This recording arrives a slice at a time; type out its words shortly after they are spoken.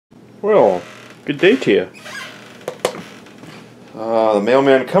Well, good day to you. The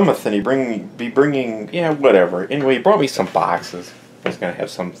mailman cometh, and be bringing, yeah, whatever. Anyway, he brought me some boxes. I was gonna have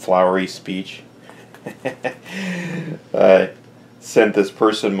some flowery speech. I sent this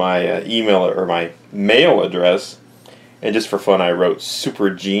person my email or my mail address, and just for fun, I wrote "super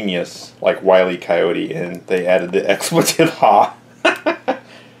genius" like Wile E. Coyote, and they added the expletive "ha." Well,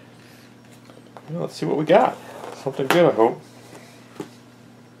 let's see what we got. Something good, I hope.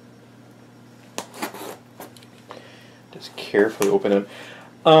 Just carefully open it.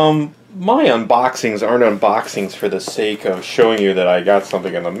 My unboxings aren't unboxings for the sake of showing you that I got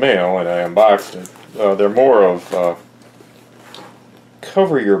something in the mail and I unboxed it. They're more of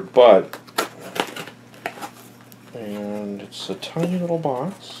cover your butt. And it's a tiny little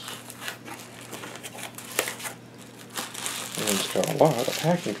box. And it's got a lot of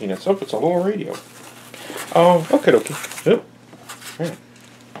packing peanuts. Oh, it's a little radio. Oh, okay. Oh, yeah.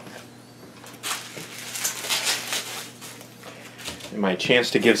 And my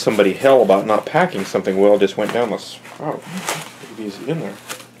chance to give somebody hell about not packing something well just went down the spout. Pretty easy in there.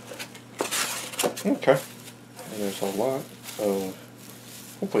 Okay. And there's a lot of,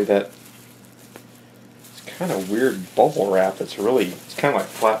 hopefully that, it's kind of weird bubble wrap. It's kind of like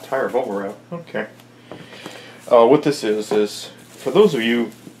flat tire bubble wrap. Okay. What this is for those of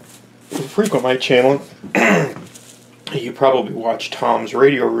you who frequent my channel, you probably watch Tom's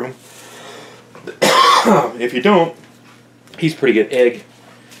Radio Room. If you don't, he's pretty good egg.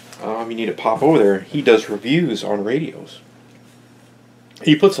 You need to pop over there. He does reviews on radios.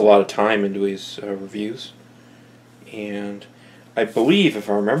 He puts a lot of time into his reviews. And I believe, if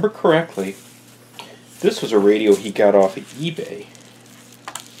I remember correctly, this was a radio he got off of eBay.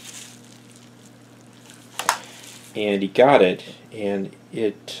 And he got it, and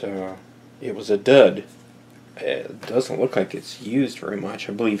it was a dud. It doesn't look like it's used very much.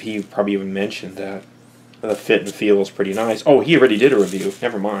 I believe he probably even mentioned that. The fit and feel is pretty nice. Oh, he already did a review.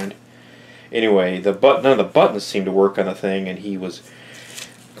 Never mind. Anyway, none of the buttons seemed to work on the thing, and he was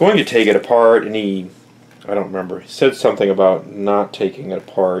going to take it apart, and I don't remember, he said something about not taking it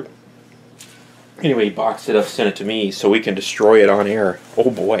apart. Anyway, he boxed it up, sent it to me, so we can destroy it on air. Oh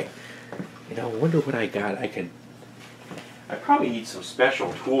boy. I wonder what I got. I probably need some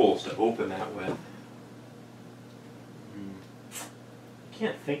special tools to open that with.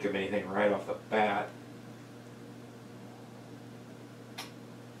 Can't think of anything right off the bat.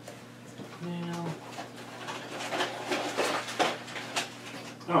 Now,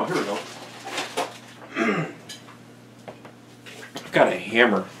 oh, here we go. I've got a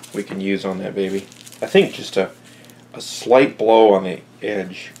hammer we can use on that baby. I think just a slight blow on the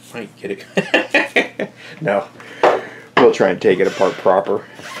edge might get it. No, we'll try and take it apart proper.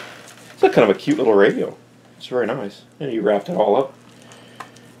 It's kind of a cute little radio. It's very nice. And you wrapped it all up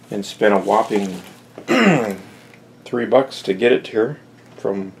and spent a whopping $3 to get it here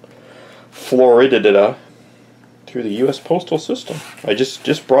from Florida through the U.S. postal system. I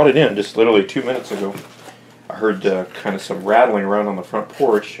just brought it in just literally 2 minutes ago. I heard kind of some rattling around on the front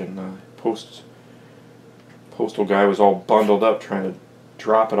porch, and the postal guy was all bundled up trying to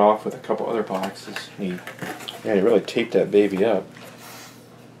drop it off with a couple other boxes. He really taped that baby up,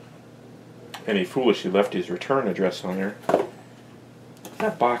 and he foolishly left his return address on there.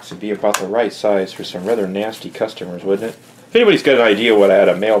 That box would be about the right size for some rather nasty customers, wouldn't it? If anybody's got an idea what I had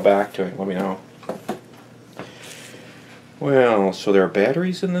to mail back to him, let me know. Well, so there are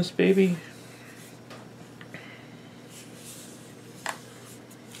batteries in this baby?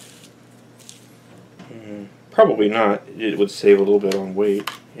 Probably not. It would save a little bit on weight.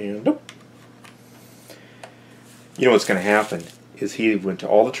 And nope. You know what's going to happen is he went to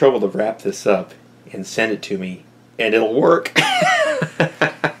all the trouble to wrap this up and send it to me, and it'll work.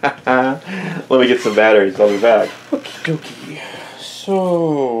 Let me get some batteries. I'll be back. Okie dokie.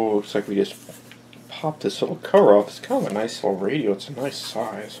 So, looks like we just popped this little cover off. It's kind of a nice little radio. It's a nice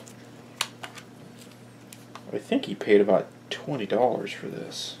size. I think he paid about $20 for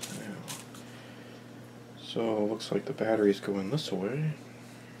this. Yeah. So, looks like the batteries go in this way.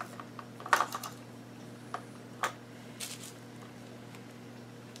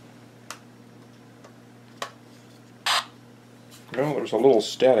 Well, there was a little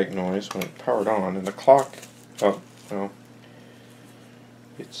static noise when it powered on, and the clock, oh, well,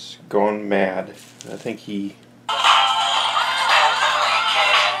 it's gone mad. I think he...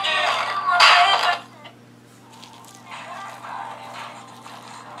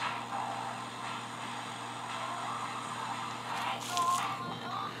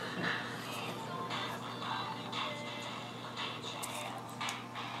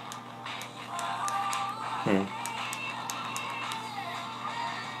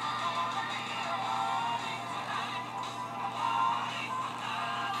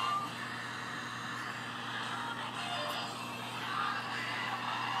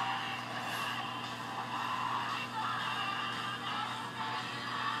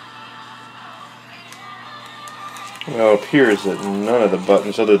 Well, it appears that none of the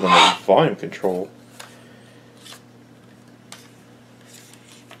buttons other than the volume control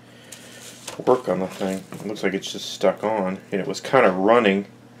work on the thing. It looks like it's just stuck on, and it was kind of running.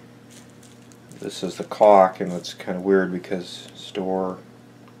 This is the clock, and it's kind of weird because store,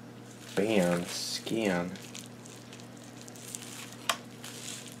 band, scan.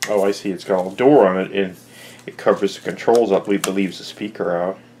 Oh, I see, it's got a door on it, and it covers the controls up, but leaves the speaker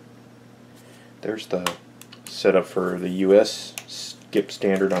out. There's the setup for the US skip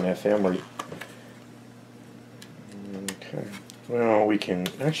standard on FM. Okay. Well, we can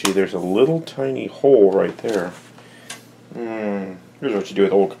actually. There's a little tiny hole right there. Here's what you do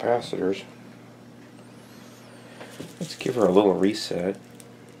with old capacitors. Let's give her a little reset.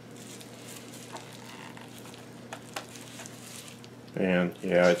 And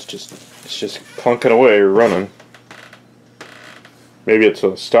yeah, it's just clunking away, running. Maybe it's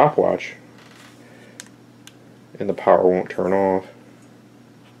a stopwatch, and the power won't turn off.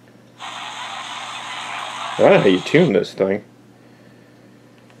 I don't know how you tune this thing.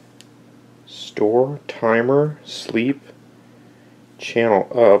 Store, timer, sleep, channel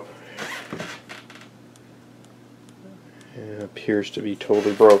up. It appears to be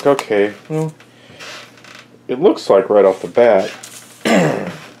totally broke. Okay, well, it looks like right off the bat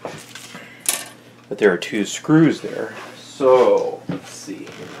that there are two screws there. So, let's see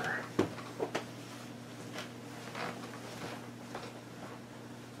here.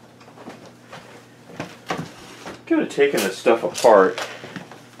 Kind of taking this stuff apart.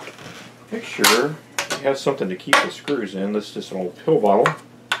 Make sure you have something to keep the screws in. This is just an old pill bottle.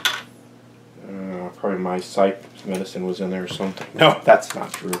 Probably my psych medicine was in there or something. No, that's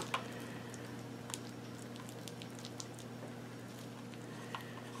not true.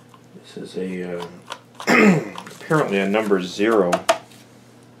 This is a apparently a number 0.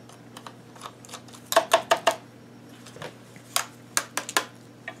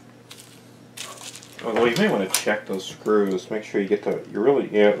 Although you may want to check those screws. Make sure you get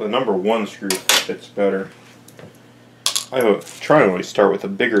the number 1 screw fits better. I try to always start with a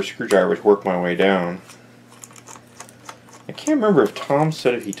bigger screwdriver to work my way down. I can't remember if Tom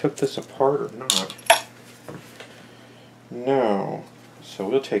said if he took this apart or not. No. So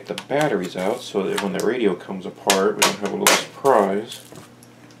we'll take the batteries out so that when the radio comes apart we don't have a little surprise.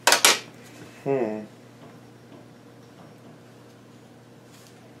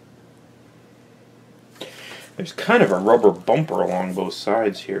 There's kind of a rubber bumper along both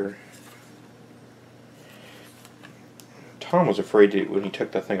sides here. Tom was afraid that when he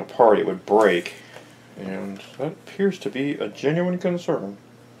took that thing apart it would break, and that appears to be a genuine concern.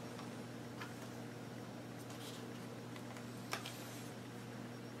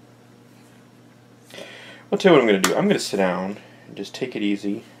 I'll tell you what I'm going to do. I'm going to sit down and just take it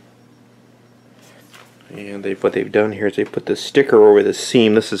easy. And what they've done here is they put the sticker over the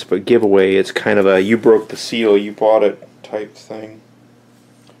seam. This is a giveaway. It's kind of a you broke the seal, you bought it type thing.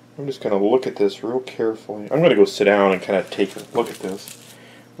 I'm just going to look at this real carefully. I'm going to go sit down and kind of take a look at this.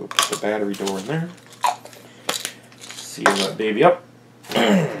 We'll put the battery door in there. Seal that baby up.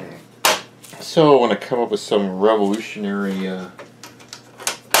 So I want to come up with some revolutionary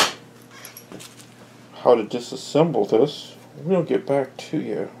how to disassemble this. We'll get back to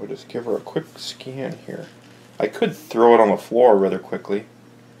you. We'll just give her a quick scan here. I could throw it on the floor rather quickly.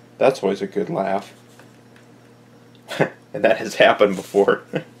 That's always a good laugh. And that has happened before.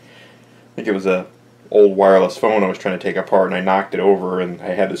 I think it was a old wireless phone I was trying to take apart and I knocked it over and I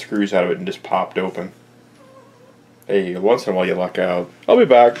had the screws out of it and just popped open. Hey, once in a while you luck out. I'll be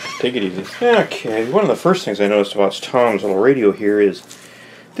back. Take it easy. Okay, one of the first things I noticed about Tom's little radio here is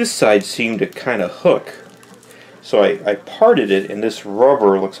this side seemed to kind of hook. So I parted it, and this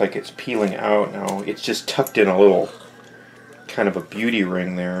rubber looks like it's peeling out now. It's just tucked in a little kind of a beauty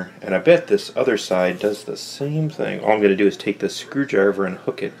ring there. And I bet this other side does the same thing. All I'm going to do is take this screwdriver and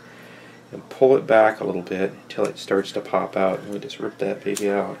hook it and pull it back a little bit until it starts to pop out. And we just rip that baby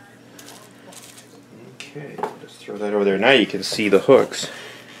out. Okay, just throw that over there. Now you can see the hooks.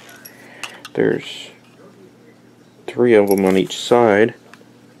 There's 3 of them on each side.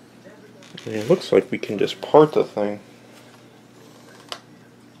 And it looks like we can just part the thing.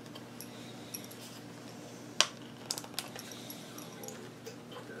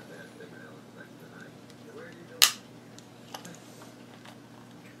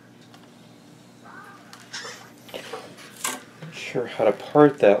 Not sure how to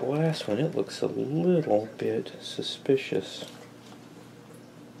part that last one. It looks a little bit suspicious.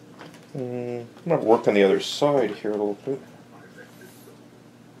 I'm going to work on the other side here a little bit.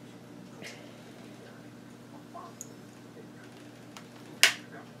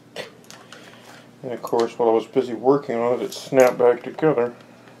 And of course, while I was busy working on it, it snapped back together.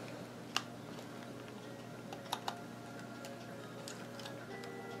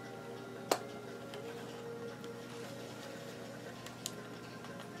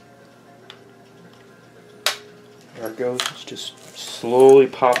 There it goes. It's just slowly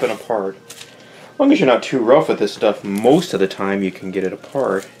popping apart. As long as you're not too rough with this stuff, most of the time you can get it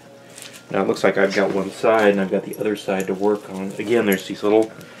apart. Now it looks like I've got one side and I've got the other side to work on. Again, there's these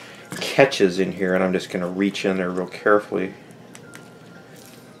little catches in here, and I'm just going to reach in there real carefully.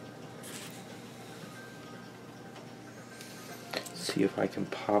 See if I can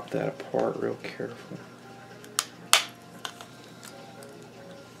pop that apart real carefully.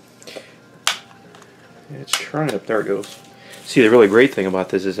 It's trying up. There it goes. See, the really great thing about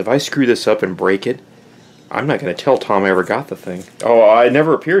this is if I screw this up and break it, I'm not going to tell Tom I ever got the thing. Oh, I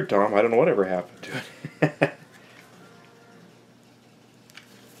never appeared, Tom. I don't know whatever happened to it.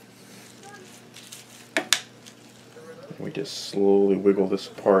 We just slowly wiggle this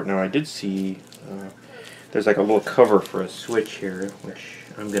apart. Now I did see there's like a little cover for a switch here, which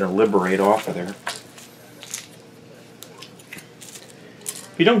I'm going to liberate off of there.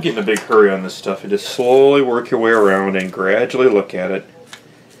 If you don't get in a big hurry on this stuff, you just slowly work your way around and gradually look at it.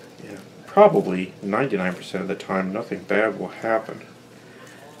 Yeah, probably 99% of the time nothing bad will happen.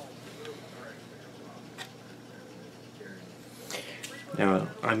 Now,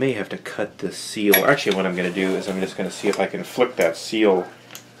 I may have to cut this seal. Actually, what I'm going to do is I'm just going to see if I can flick that seal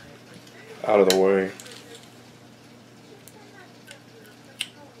out of the way.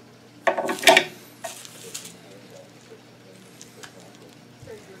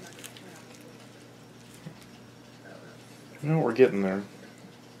 Well, we're getting there.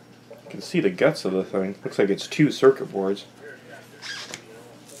 You can see the guts of the thing. Looks like it's 2 circuit boards.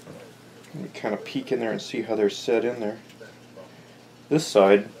 Let me kind of peek in there and see how they're set in there. This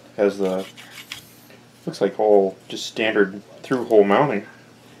side has the, looks like all just standard through-hole mounting.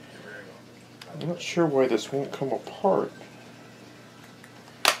 I'm not sure why this won't come apart.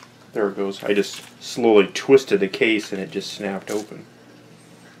 There it goes. I just slowly twisted the case and it just snapped open.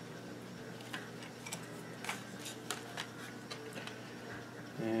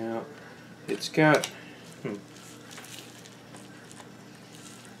 Yeah, it's got,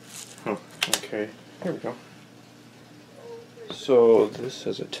 oh, okay, here we go. So this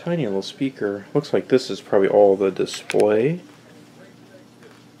has a tiny little speaker. Looks like this is probably all the display.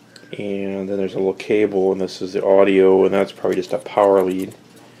 And then there's a little cable, and this is the audio, and that's probably just a power lead.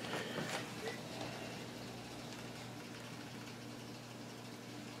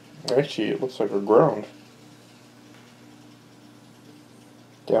 Actually, it looks like a ground.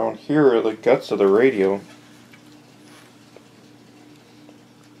 Down here are the guts of the radio.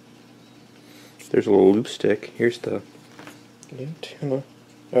 There's a little loop stick. Here's the antenna.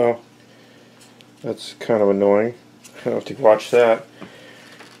 Oh, that's kind of annoying. I'll have to watch that.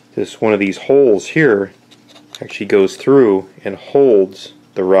 This one of these holes here actually goes through and holds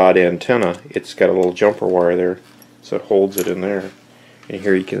the rod antenna. It's got a little jumper wire there, so it holds it in there. And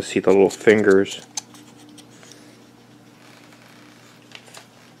here you can see the little fingers.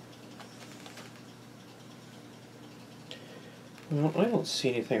 Well, I don't see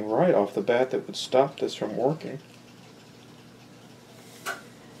anything right off the bat that would stop this from working.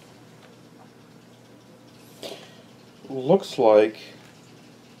 Looks like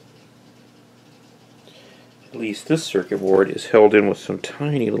at least this circuit board is held in with some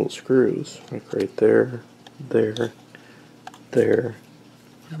tiny little screws, like right there, there, there.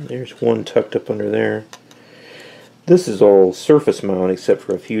 There's one tucked up under there. This is all surface mount except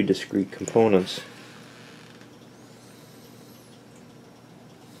for a few discrete components.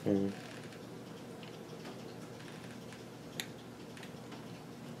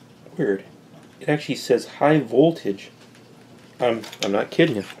 Weird. It actually says high voltage. I'm not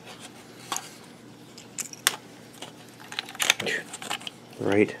kidding you.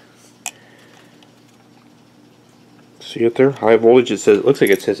 Right. See it there? High voltage. It says. It looks like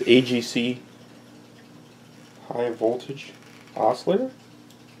it says AGC. High voltage oscillator.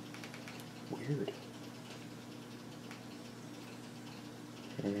 Weird.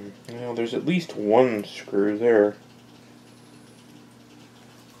 Well, there's at least one screw there.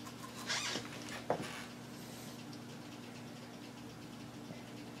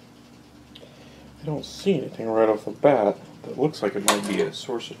 I don't see anything right off the bat that looks like it might be a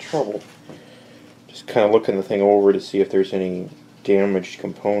source of trouble. Just kind of looking the thing over to see if there's any damaged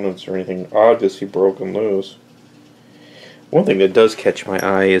components or anything obviously broken loose. One thing that does catch my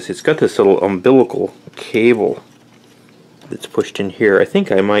eye is it's got this little umbilical cable that's pushed in here. I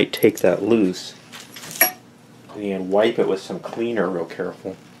think I might take that loose and wipe it with some cleaner real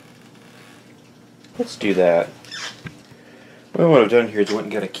careful. Let's do that. Well, what I've done here is I went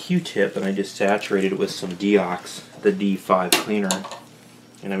and got a Q-tip and I just saturated it with some Deox, the D5 cleaner.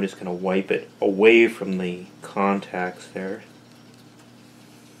 And I'm just going to wipe it away from the contacts there.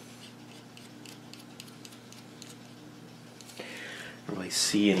 I don't really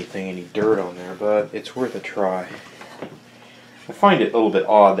see anything, any dirt on there, but it's worth a try. I find it a little bit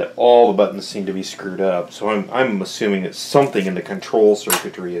odd that all the buttons seem to be screwed up, so I'm assuming that something in the control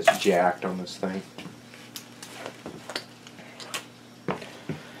circuitry is jacked on this thing.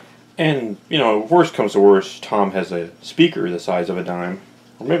 And, you know, worst comes to worst, Tom has a speaker the size of a dime.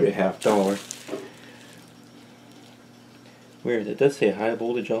 Or maybe a $50. Weird, it does say a high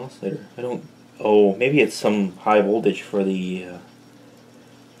voltage oscillator. I don't... Oh, maybe it's some high voltage for the...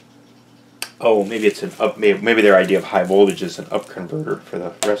 Oh, maybe it's an up... Maybe their idea of high voltage is an up converter for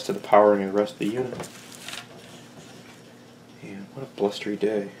the rest of the powering of the rest of the unit. And what a blustery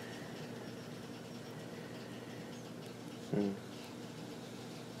day.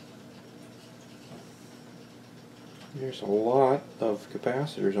 There's a lot of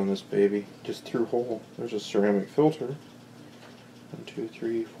capacitors on this baby, just through hole. There's a ceramic filter. 1, 2,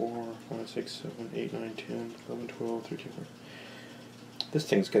 3, 4, 5, 6, 7, 8, 9, 10, 11, 12, 13, 14. This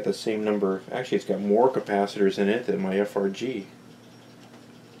thing's got the same number. Actually, it's got more capacitors in it than my FRG.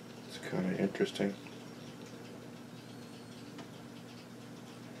 It's kind of interesting.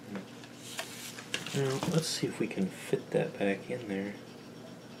 Now, let's see if we can fit that back in there.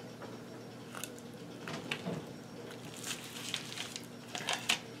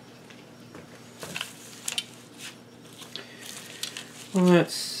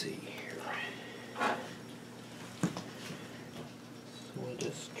 Let's see here. So we'll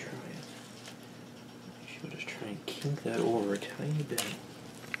just try it. We'll just try and kink that over a tiny bit.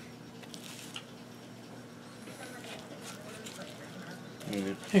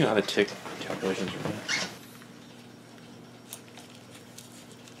 Hang on a tick. Calculations are done.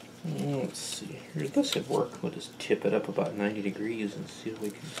 Let's see here. This should work. We'll just tip it up about 90 degrees and see if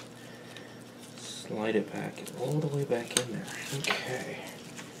we can slide it back all the way back in there. Okay.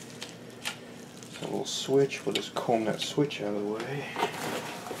 So a little switch. We'll just comb that switch out of the way.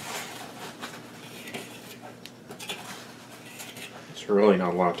 There's really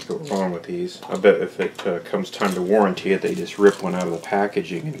not a lot to go wrong with these. I bet if it comes time to warranty it, they just rip one out of the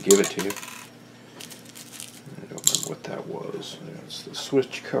packaging and give it to you. I don't remember what that was. It's the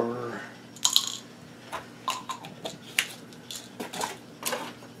switch cover.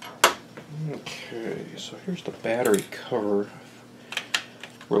 Okay, so here's the battery cover.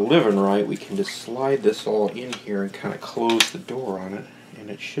 If we're living right, we can just slide this all in here and kind of close the door on it, and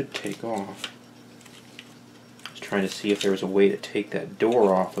it should take off. Just trying to see if there was a way to take that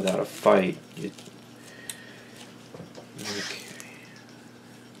door off without a fight. Okay.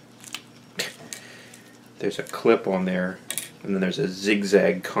 There's a clip on there, and then there's a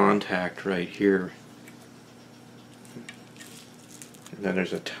zigzag contact right here. And then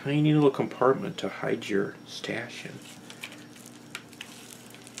there's a tiny little compartment to hide your stash in.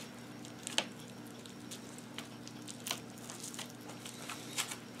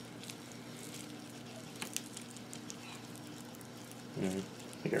 I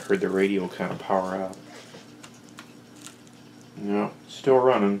think I heard the radio kind of power out. No, still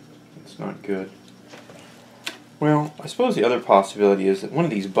running. It's not good. Well, I suppose the other possibility is that one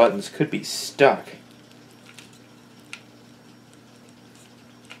of these buttons could be stuck.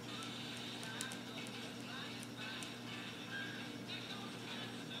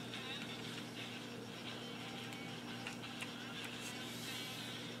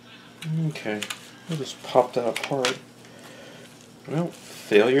 Okay, we'll just pop that apart. Well,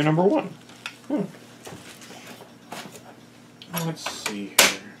 failure number 1. Let's see here.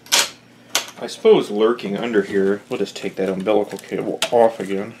 I suppose lurking under here, we'll just take that umbilical cable off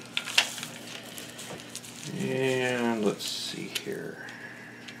again. And let's see here.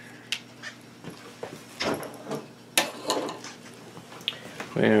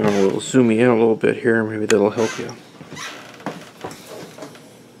 Well, we'll zoom in a little bit here, maybe that'll help you.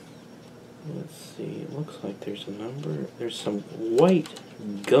 Let's see, it looks like there's a number, there's some white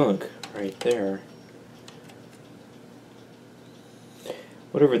gunk right there.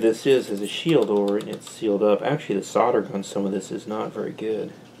 Whatever this is has a shield over it and it's sealed up. Actually, the solder on some of this is not very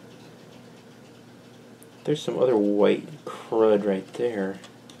good. There's some other white crud right there.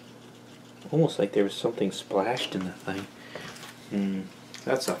 Almost like there was something splashed in the thing.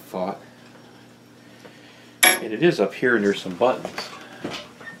 That's a thought. And it is up here and there's some buttons.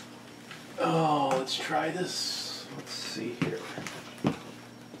 Oh, let's try this. Let's see here.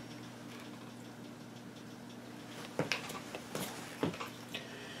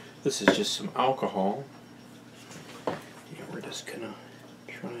 This is just some alcohol. And we're just gonna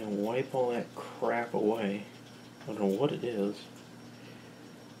try and wipe all that crap away. I don't know what it is.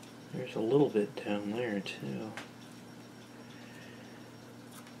 There's a little bit down there too.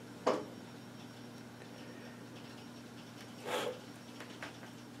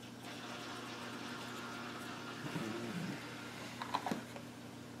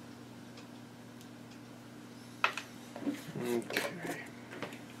 Okay.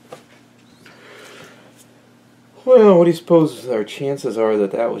 Well, what do you suppose our chances are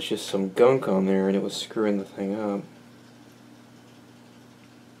that that was just some gunk on there and it was screwing the thing up?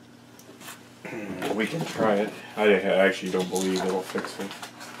 We can try it. I actually don't believe it'll fix it.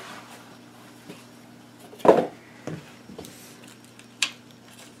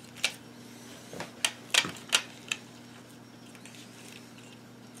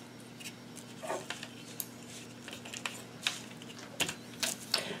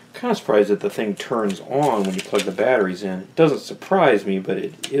 Kind of surprised that the thing turns on when you plug the batteries in. It doesn't surprise me, but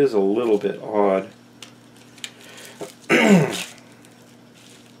it is a little bit odd. I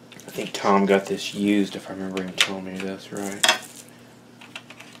think Tom got this used, if I remember him telling me this right.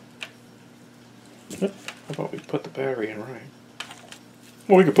 How about we put the battery in right?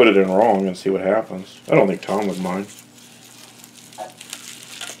 Well, we could put it in wrong and see what happens. I don't think Tom would mind.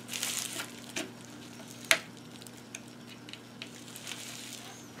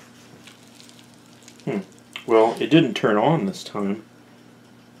 Well, it didn't turn on this time.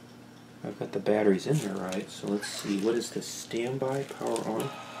 I've got the batteries in there right, so let's see. What is this? Standby, power on?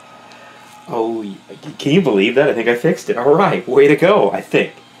 Oh, can you believe that? I think I fixed it. Alright, way to go, I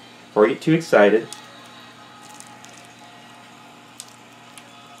think. Before I get too excited.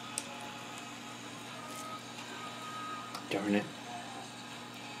 Darn it.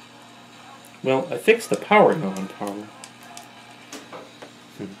 Well, I fixed the power non-power.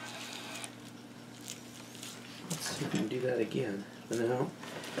 Let's see if we can do that again. No.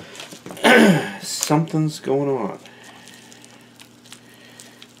 Something's going on.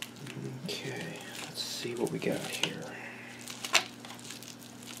 Okay, let's see what we got here.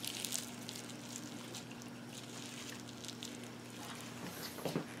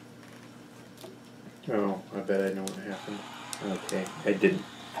 Oh, I bet I know what happened. Okay, I didn't.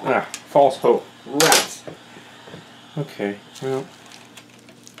 Ah, false hope. Rats! Okay, well.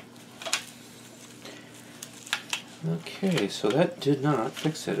 Okay, so that did not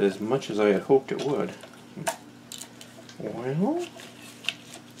fix it as much as I had hoped it would. Well,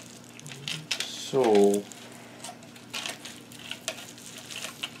 so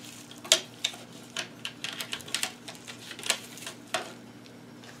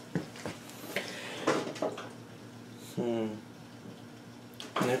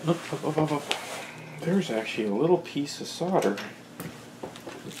there's actually a little piece of solder.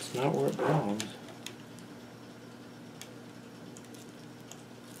 It's not where it belongs.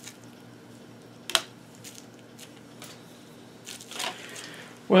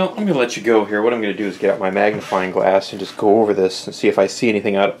 Well, I'm going to let you go here. What I'm going to do is get out my magnifying glass and just go over this and see if I see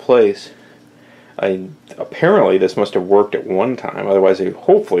anything out of place. Apparently this must have worked at one time, otherwise they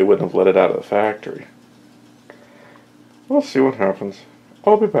hopefully wouldn't have let it out of the factory. We'll see what happens.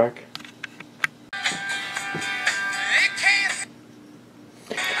 I'll be back.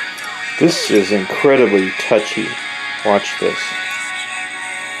 This is incredibly touchy. Watch this.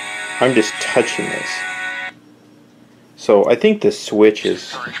 I'm just touching this. So I think the switch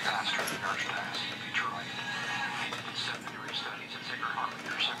is...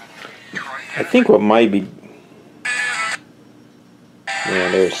 I think what might be...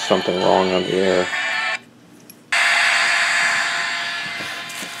 Yeah, there's something wrong under there.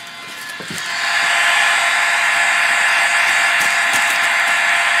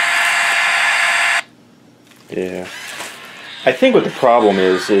 Yeah. I think what the problem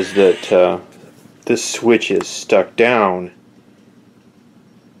is that this switch is stuck down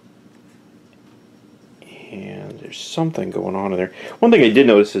and there's something going on in there. One thing I did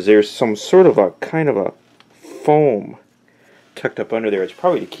notice is there's some sort of a kind of a foam tucked up under there. It's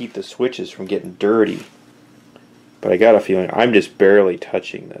probably to keep the switches from getting dirty. But I got a feeling I'm just barely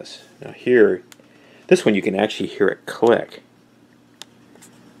touching this. Now here, this one you can actually hear it click.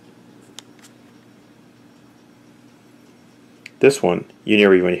 This one, you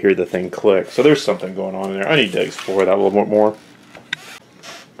never even hear the thing click. So there's something going on in there. I need to explore that a little bit more.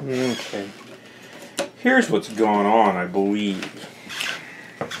 Okay. Here's what's going on, I believe.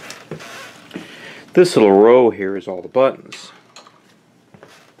 This little row here is all the buttons.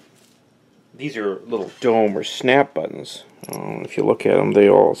 These are little dome or snap buttons. If you look at them, they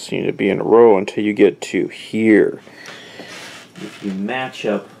all seem to be in a row until you get to here. If you match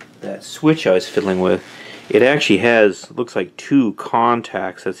up that switch I was fiddling with, it actually has, looks like 2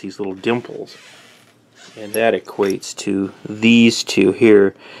 contacts. That's these little dimples. And that equates to these 2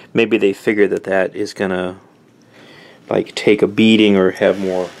 here. Maybe they figure that that is going to like take a beating or have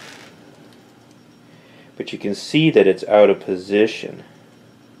more. But you can see that it's out of position.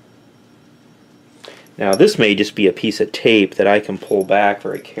 Now this may just be a piece of tape that I can pull back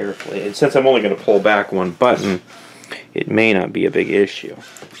very carefully. And since I'm only going to pull back 1 button, it may not be a big issue.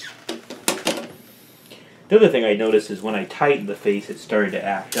 The other thing I noticed is when I tightened the face, it started to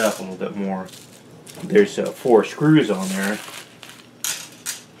act up a little bit more. There's 4 screws on there.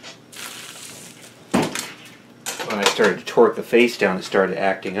 When I started to torque the face down, it started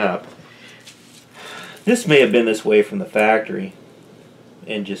acting up. This may have been this way from the factory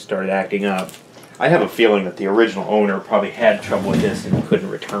and just started acting up. I have a feeling that the original owner probably had trouble with this and couldn't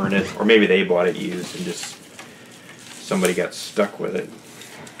return it, or maybe they bought it used and just somebody got stuck with it.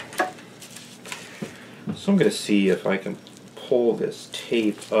 So I'm going to see if I can pull this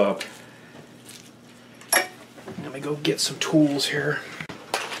tape up. Let me go get some tools here.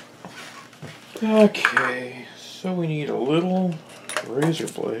 Okay, so we need a little razor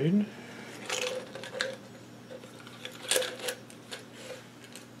blade.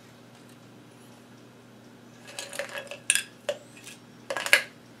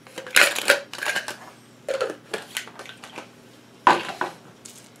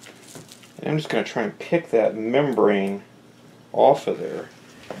 I'm just going to try and pick that membrane off of there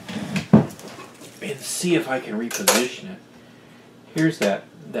and see if I can reposition it. Here's that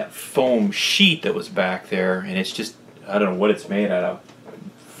foam sheet that was back there, and it's just, I don't know what it's made out of.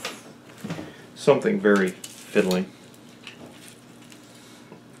 Something very fiddly.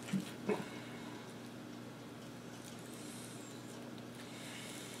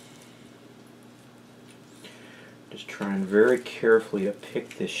 Just trying very carefully to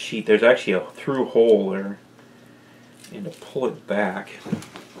pick this sheet. There's actually a through hole there, and to pull it back.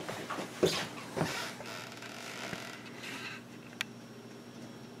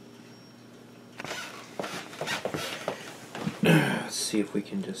 Let's see if we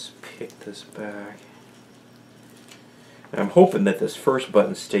can just pick this back. And I'm hoping that this first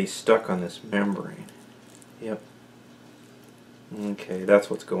button stays stuck on this membrane. Yep. Okay, that's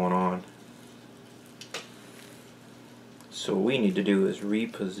what's going on. So what we need to do is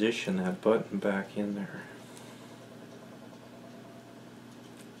reposition that button back in there.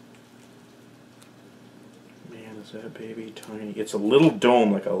 Man, is that baby tiny. It's a little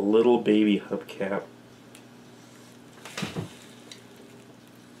dome, like a little baby hubcap.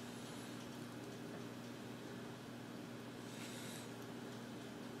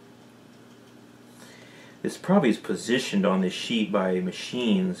 This probably is positioned on this sheet by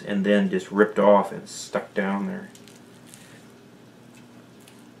machines and then just ripped off and stuck down there.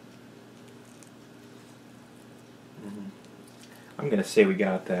 I'm going to say we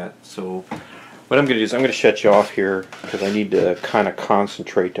got that. So what I'm going to do is I'm going to shut you off here because I need to kind of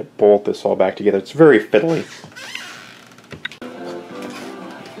concentrate to bolt this all back together. It's very fiddly. Does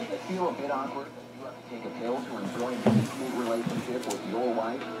it feel a bit awkward that you have to take a pill to enjoy an intimate relationship with your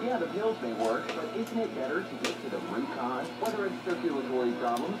wife? Yeah, the pills may work, but isn't it better to get to the root cause? Whether it's circulatory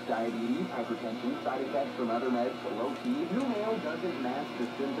problems, diabetes, hypertension, side effects from other meds, low-key, New Male doesn't mask the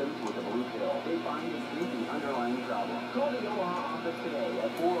symptoms with a blue pill. They find and treat the underlying problem. Call the Omaha office today at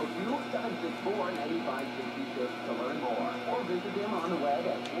 402-764-9566 to learn more. Or visit them on the web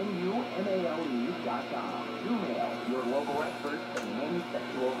at numale.com. New Male, your local expert in men's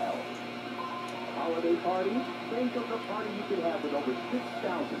sexual health. Holiday party? Think of the party you could have with over 6,000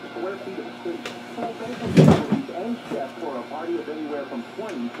 square feet of space, full banquet facilities and chefs for a party of anywhere from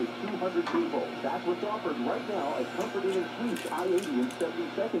 20 to 200 people. That's what's offered right now at Comfort Inn & Suites, I-80 and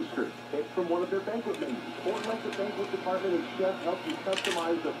 72nd Street. Pick from one of their banquet menus, or let the banquet department and chef help you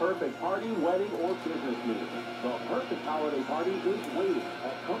customize the perfect party, wedding, or business meal. The perfect holiday party is waiting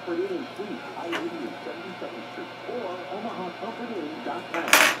at Comfort Inn & Suites, I-80 and 72nd Street, or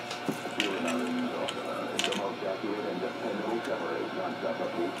OmahaComfortInn.com. The most accurate and dependable coverage on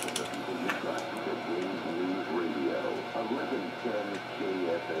suffocation of the people you trust. The James News Radio, 1110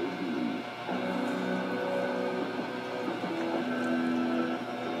 KFAD.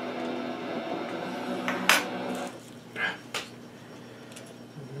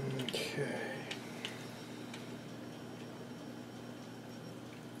 Okay.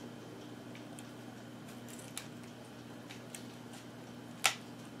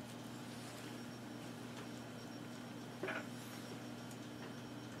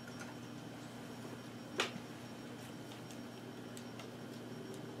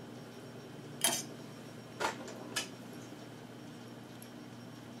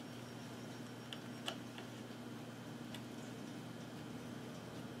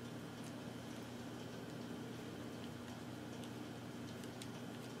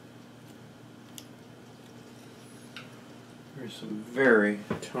 There's some very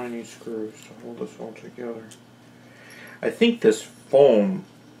tiny screws to hold this all together. I think this foam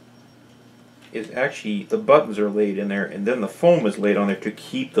is actually, the buttons are laid in there, and then the foam is laid on there to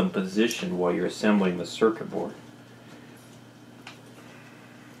keep them positioned while you're assembling the circuit board.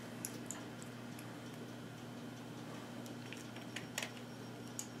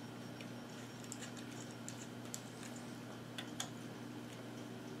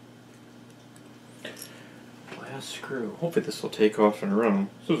 Last screw. Hopefully this will take off and run.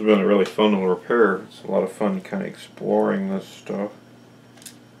 This has been a really fun little repair. It's a lot of fun kind of exploring this stuff.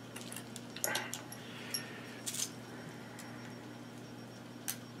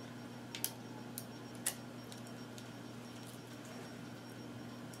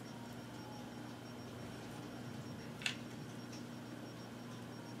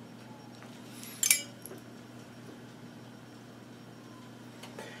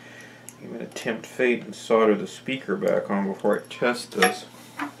 I'm going to tempt fate and solder the speaker back on before I test this.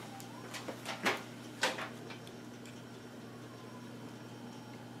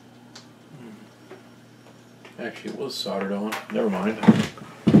 Actually, it was soldered on. Never mind.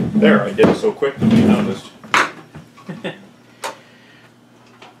 There, I did it so quick that you noticed.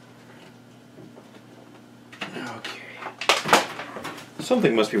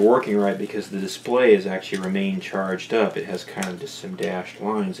 Something must be working right because the display has actually remained charged up. It has kind of just some dashed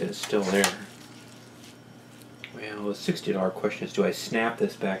lines and it's still there. Well, the $60 question is, do I snap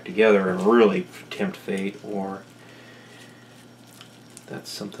this back together and really tempt fate, or that's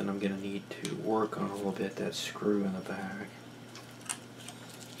something I'm going to need to work on a little bit, that screw in the back.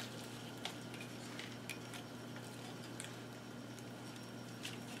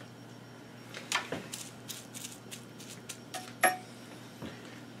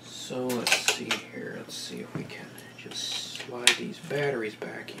 So let's see here. Let's see if we can just slide these batteries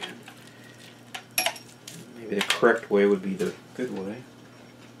back in. Maybe the correct way would be the good way.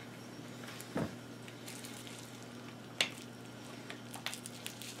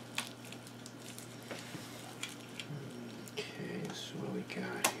 Okay, so what do we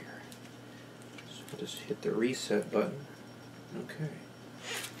got here? So we'll just hit the reset button. Okay.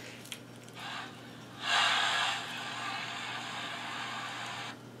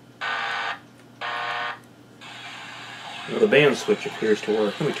 Well, the band switch appears to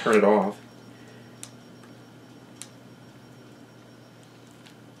work. Let me turn it off.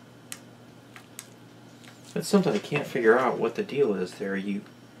 That's something I can't figure out what the deal is there. You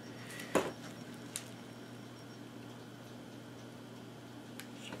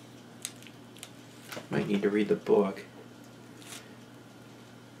might need to read the book.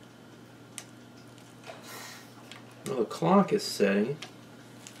 Well, the clock is setting.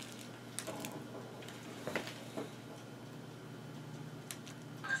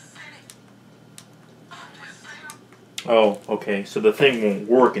 Oh, okay, so the thing won't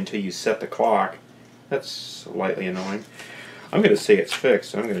work until you set the clock. That's slightly annoying. I'm going to say it's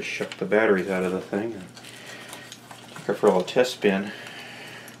fixed, so I'm going to shuck the batteries out of the thing and take her for a little test spin.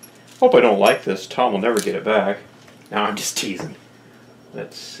 Hope I don't like this. Tom will never get it back. No, I'm just teasing.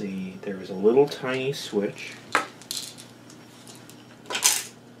 Let's see, there is a little tiny switch.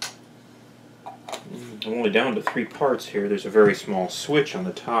 I'm only down to 3 parts here. There's a very small switch on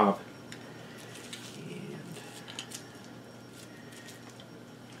the top.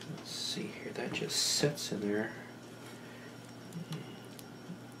 That just sits in there.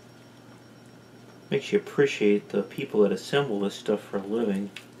 Makes you appreciate the people that assemble this stuff for a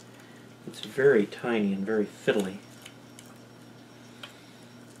living. It's very tiny and very fiddly.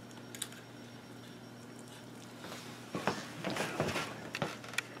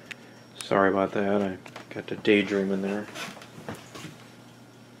 Sorry about that, I got to daydream in there.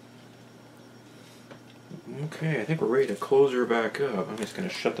 Okay, I think we're ready to close her back up. I'm just going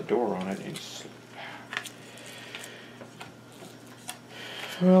to shut the door on it.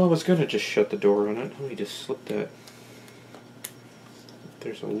 Well, I was going to just shut the door on it. Let me just slip that.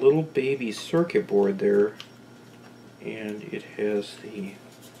 There's a little baby circuit board there, and it has the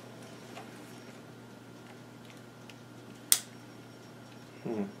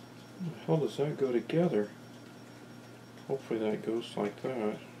how the hell does that go together? Hopefully that goes like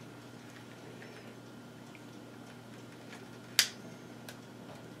that.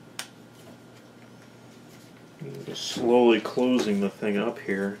 I'm just slowly closing the thing up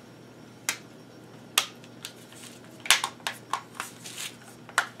here.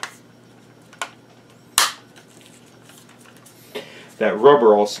 That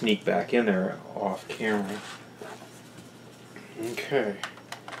rubber I'll sneak back in there off camera. Okay.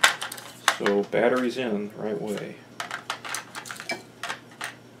 So batteries in the right way.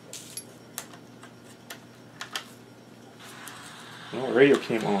 Well, the radio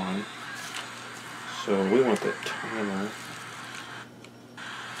came on, so we want the timer.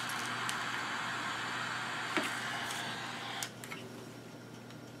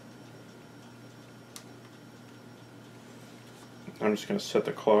 I'm just going to set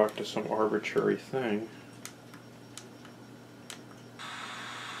the clock to some arbitrary thing.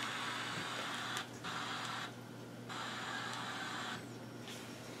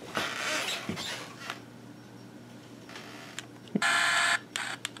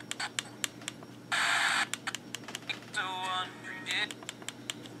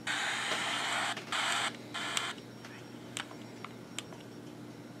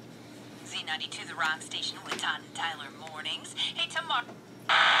 Z92, the rock station with Todd and Tyler mornings. Hey, tomorrow.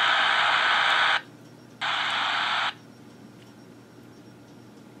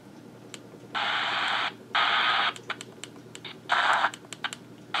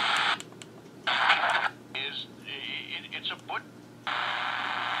 It's a foot.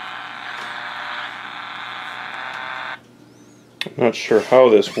 I'm not sure how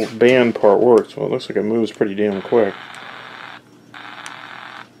this band part works. Well, it looks like it moves pretty damn quick.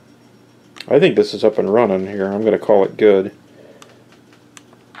 I think this is up and running here. I'm going to call it good.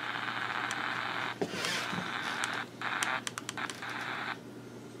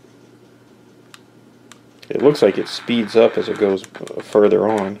 It looks like it speeds up as it goes further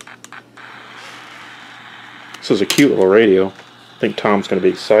on. This is a cute little radio. I think Tom's going to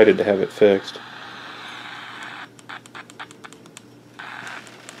be excited to have it fixed.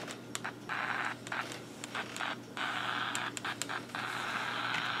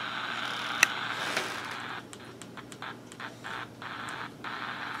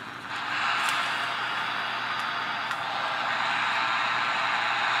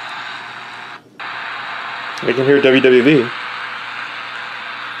 I can hear WWV.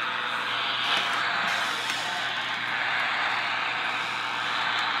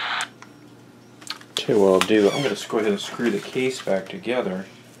 Tell you what I'll do, I'm going to go ahead and screw the case back together.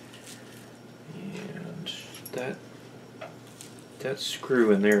 And that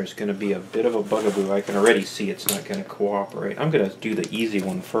screw in there is going to be a bit of a bugaboo. I can already see it's not going to cooperate. I'm going to do the easy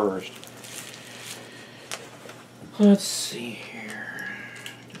one first. Let's see here.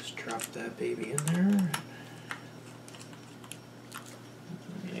 Just drop that baby in there.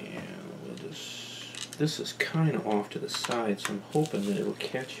 This is kind of off to the side, so I'm hoping that it'll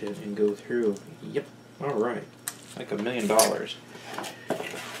catch it and go through. Yep, alright. Like $1 million.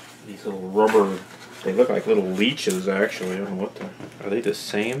 These little rubber, they look like little leeches actually. I don't know what the, are they the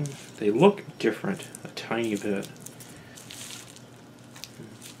same? They look different a tiny bit.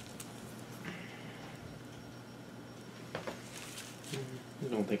 I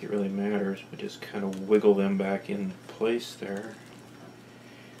don't think it really matters, but just kind of wiggle them back in place there.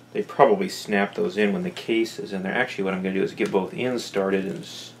 They probably snap those in when the case is in there. Actually, what I'm going to do is get both ends started and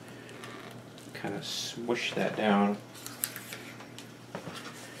kind of smush that down.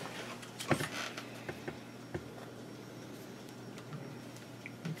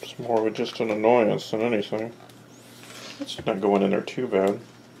 It's more of just an annoyance than anything. It's not going in there too bad.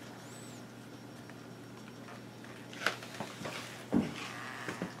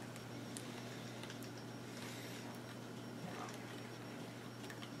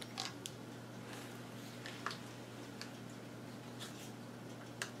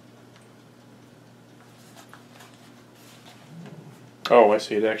 Oh, I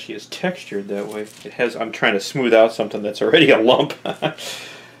see. It actually is textured that way. It has. I'm trying to smooth out something that's already a lump.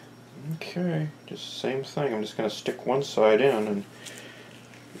 Okay, just same thing. I'm just going to stick one side in, and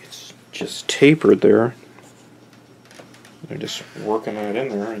it's just tapered there. I'm just working that in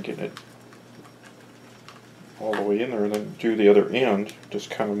there and getting it all the way in there, and then do the other end.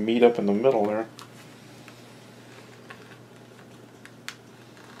 Just kind of meet up in the middle there.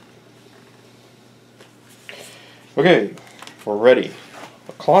 Okay. We're ready.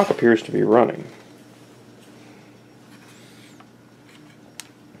 The clock appears to be running.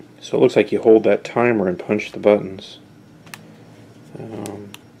 So it looks like you hold that timer and punch the buttons.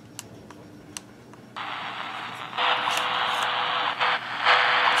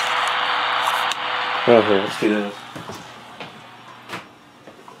 Oh, here, let's do this.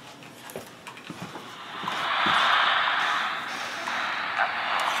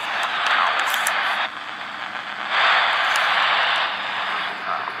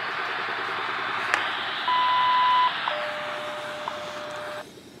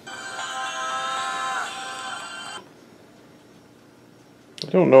 I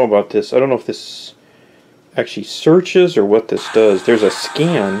don't know about this. I don't know if this actually searches or what this does. There's a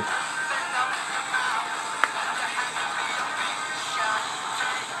scan.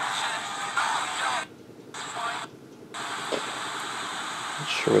 Not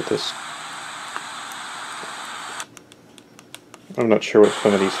sure what this. I'm not sure what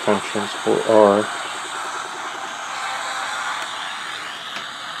some of these functions are.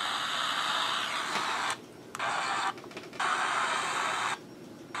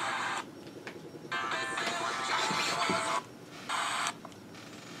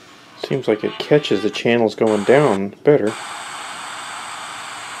 Seems like it catches the channels going down better.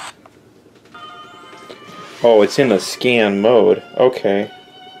 Oh, it's in the scan mode. Okay.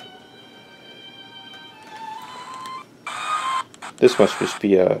 This must just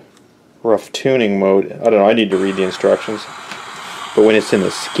be a rough tuning mode. I don't know, I need to read the instructions. But when it's in the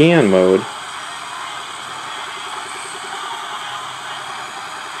scan mode,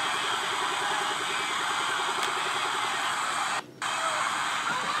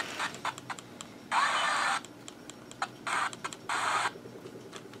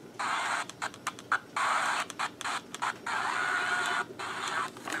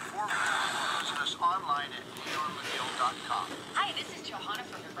 Hi, this is Johanna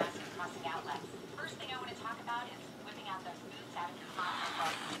from Nebraska Crossing Outlets. First thing I want to talk about is whipping out those boots out of your closet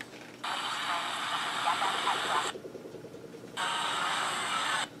book. Latest trends, get that cut drop.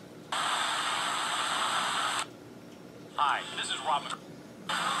 Hi, this is Robin.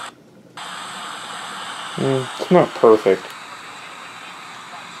 it's not perfect.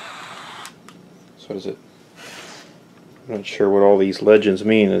 So is it? I'm not sure what all these legends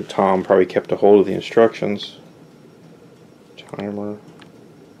mean, and Tom probably kept a hold of the instructions. Timer.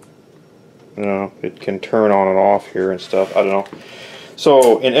 No, it can turn on and off here and stuff. I don't know.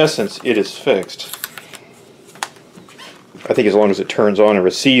 So, in essence, it is fixed. I think as long as it turns on and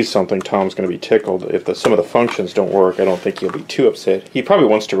receives something, Tom's going to be tickled. If some of the functions don't work, I don't think he'll be too upset. He probably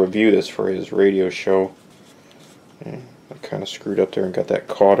wants to review this for his radio show. Yeah, I kind of screwed up there and got that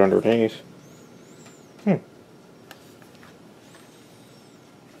caught underneath.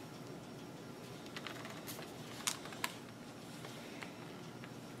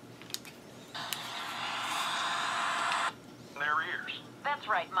 That's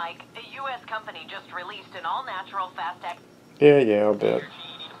right, Mike. A U.S. company just released an all-natural fast-act. Yeah, I'll bet.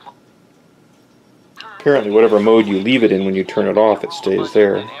 Apparently, whatever mode you leave it in when you turn it off, it stays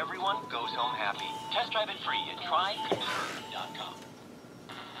there. Everyone goes home happy. Test drive it free at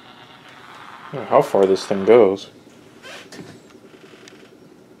tryconserve.com. How far this thing goes.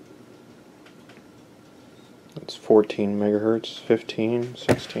 It's 14 megahertz, 15,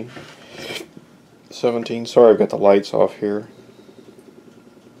 16, 17. Sorry, I've got the lights off here.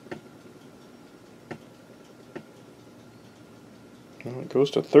 Well, it goes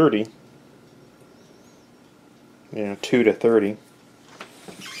to 30. Yeah, 2 to 30.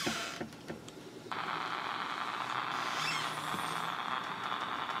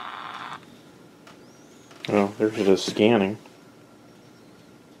 Oh, there's the scanning.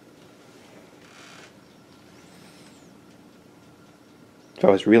 If I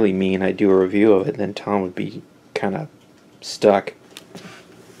was really mean, I'd do a review of it, then Tom would be kind of stuck.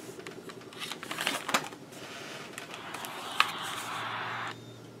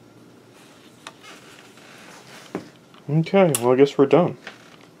 Okay, well I guess we're done.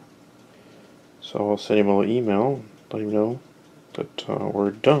 So I'll send him a little email, let him know that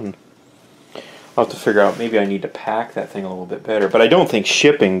we're done. I'll have to figure out, maybe I need to pack that thing a little bit better. But I don't think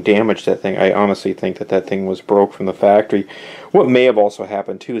shipping damaged that thing. I honestly think that that thing was broke from the factory. What may have also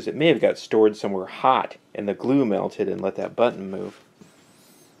happened too is it may have got stored somewhere hot and the glue melted and let that button move.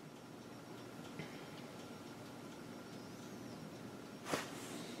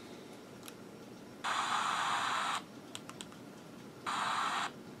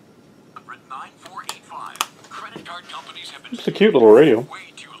 It's a cute little radio.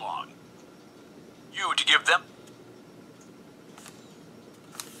 Way too long. You to give them.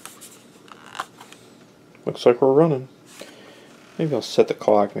 Looks like we're running. Maybe I'll set the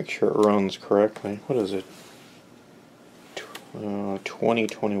clock, make sure it runs correctly. What is it?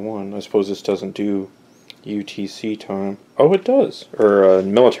 2021. I suppose this doesn't do UTC time. Oh, it does. Or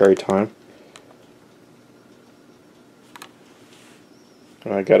military time.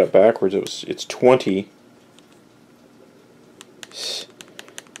 I got it backwards. It's 20.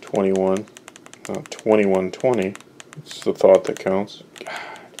 21. 2120. It's the thought that counts. God.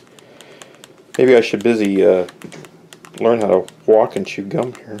 Maybe I should learn how to walk and chew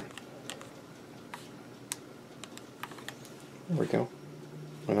gum here. There we go.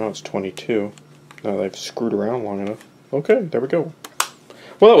 I know it's 22. Now that I've screwed around long enough. Okay, there we go.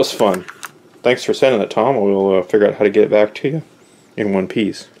 Well, that was fun. Thanks for sending it, Tom. We'll figure out how to get it back to you in one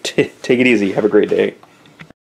piece. Take it easy. Have a great day.